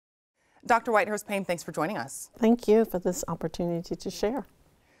Dr. Whitehurst-Payne, thanks for joining us. Thank you for this opportunity to share.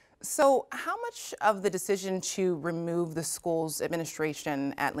 So how much of the decision to remove the school's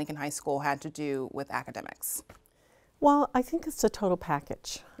administration at Lincoln High School had to do with academics? Well, I think it's a total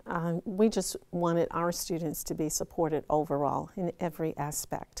package. We just wanted our students to be supported overall in every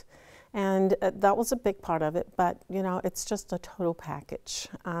aspect. And that was a big part of it, but you know, it's just a total package.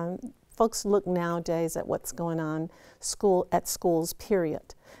 Folks look nowadays at what's going on at schools,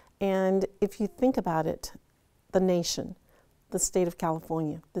 period. And if you think about it, the nation, the state of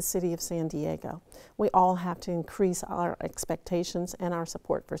California, the city of San Diego, we all have to increase our expectations and our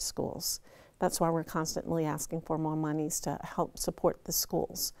support for schools. That's why we're constantly asking for more monies to help support the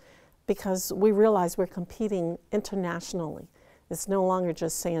schools, because we realize we're competing internationally. It's no longer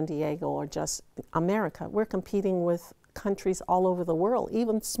just San Diego or just America. We're competing with countries all over the world,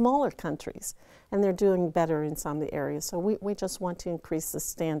 even smaller countries, and they're doing better in some of the areas. So we just want to increase the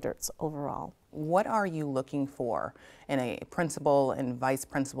standards overall. What are you looking for in a principal and vice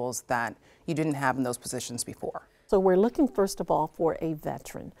principals that you didn't have in those positions before? So we're looking first of all for a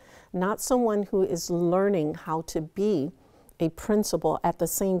veteran, not someone who is learning how to be a principal at the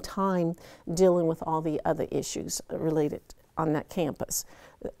same time dealing with all the other issues related on that campus.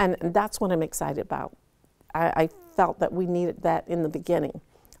 And that's what I'm excited about. I felt that we needed that in the beginning.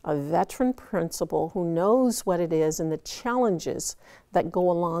 A veteran principal who knows what it is and the challenges that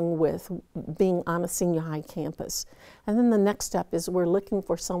go along with being on a senior high campus. And then the next step is we're looking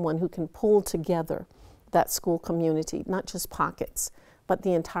for someone who can pull together that school community, not just pockets, but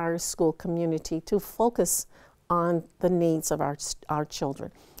the entire school community to focus on the needs of our children.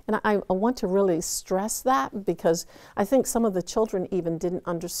 And I want to really stress that, because I think some of the children even didn't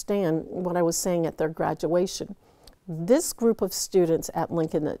understand what I was saying at their graduation. This group of students at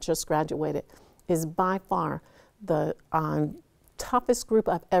Lincoln that just graduated is by far the toughest group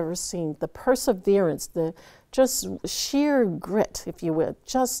I've ever seen. The perseverance, the just sheer grit, if you will,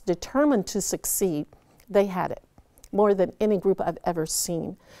 just determined to succeed, they had it more than any group I've ever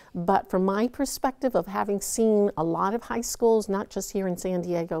seen. But from my perspective of having seen a lot of high schools, not just here in San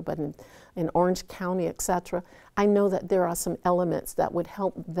Diego, but in Orange County, etc., I know that there are some elements that would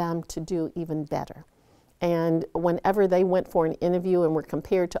help them to do even better. And whenever they went for an interview and were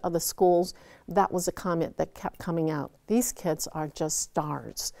compared to other schools, that was a comment that kept coming out. These kids are just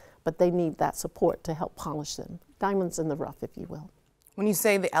stars, but they need that support to help polish them. Diamonds in the rough, if you will. When you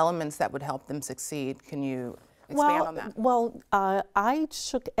say the elements that would help them succeed, can you expand on that? Well, I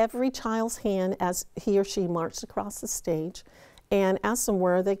shook every child's hand as he or she marched across the stage and asked them,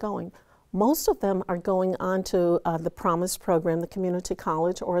 where are they going? Most of them are going on to the Promise program, the community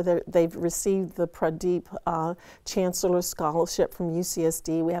college, or they've received the Pradeep Chancellor Scholarship from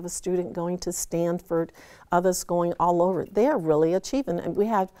UCSD. We have a student going to Stanford, others going all over. They are really achieving. And we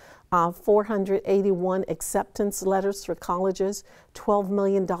have 481 acceptance letters for colleges, $12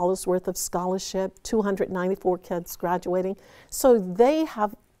 million worth of scholarship, 294 kids graduating. So they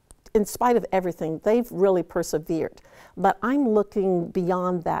have, in spite of everything, they've really persevered. But I'm looking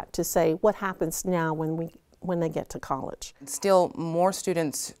beyond that to say what happens now when they get to college. Still, more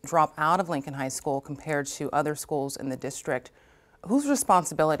students drop out of Lincoln High School compared to other schools in the district. Whose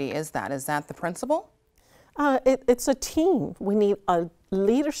responsibility is that? Is that the principal? It's a team. We need a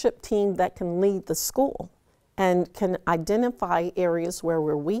leadership team that can lead the school and can identify areas where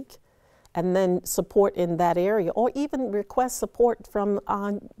we're weak and then support in that area, or even request support from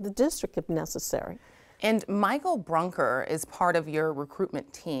the district if necessary. And Michael Brunker is part of your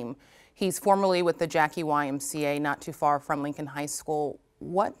recruitment team. He's formerly with the Jackie YMCA, not too far from Lincoln High School.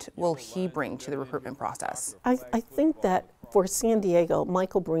 What will he bring to the recruitment process? I think that for San Diego,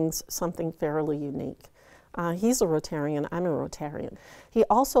 Michael brings something fairly unique. He's a Rotarian, I'm a Rotarian. He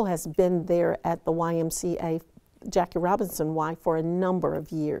also has been there at the YMCA, Jackie Robinson Y, for a number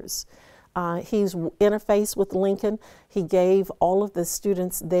of years. He's interfaced with Lincoln. He gave all of the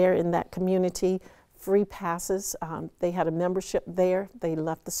students there in that community free passes. They had a membership there. They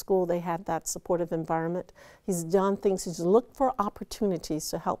left the school. They had that supportive environment. He's done things. He's looked for opportunities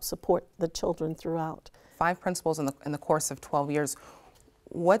to help support the children throughout. 5 principals in the course of 12 years.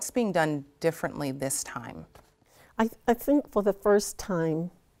 What's being done differently this time? I think for the first time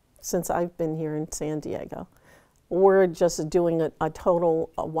since I've been here in San Diego, we're just doing a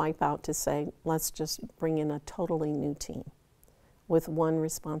total wipeout to say, let's just bring in a totally new team with one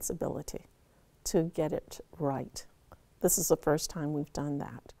responsibility: to get it right. This is the first time we've done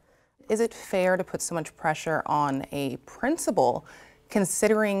that. Is it fair to put so much pressure on a principal,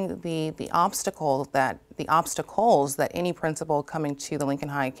 considering the obstacles that any principal coming to the Lincoln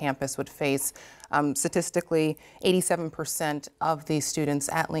High campus would face Statistically, 87% of the students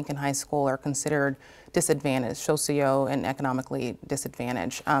at Lincoln High School are considered disadvantaged, socio and economically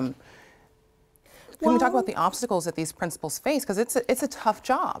disadvantaged. Can we talk about the obstacles that these principals face? Because it's a tough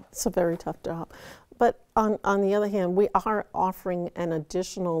job. It's a very tough job. But on the other hand, we are offering an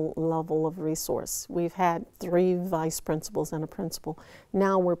additional level of resource. We've had 3 vice principals and a principal.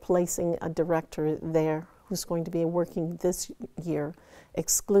 Now we're placing a director there who's going to be working this year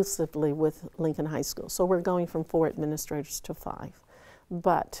exclusively with Lincoln High School. So we're going from 4 administrators to 5.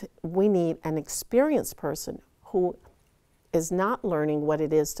 But we need an experienced person who is not learning what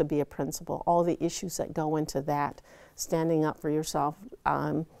it is to be a principal, all the issues that go into that, standing up for yourself,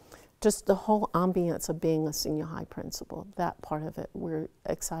 just the whole ambience of being a senior high principal, that part of it. We're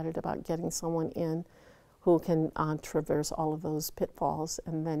excited about getting someone in who can traverse all of those pitfalls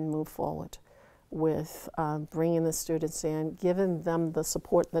and then move forward with bringing the students in, giving them the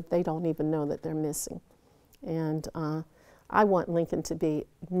support that they don't even know that they're missing. And I want Lincoln to be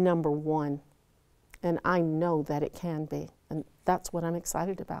 #1, and I know that it can be, and that's what I'm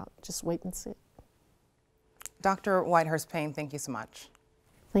excited about. Just wait and see. Dr. Whitehurst Payne, thank you so much.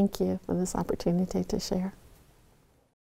 Thank you for this opportunity to share.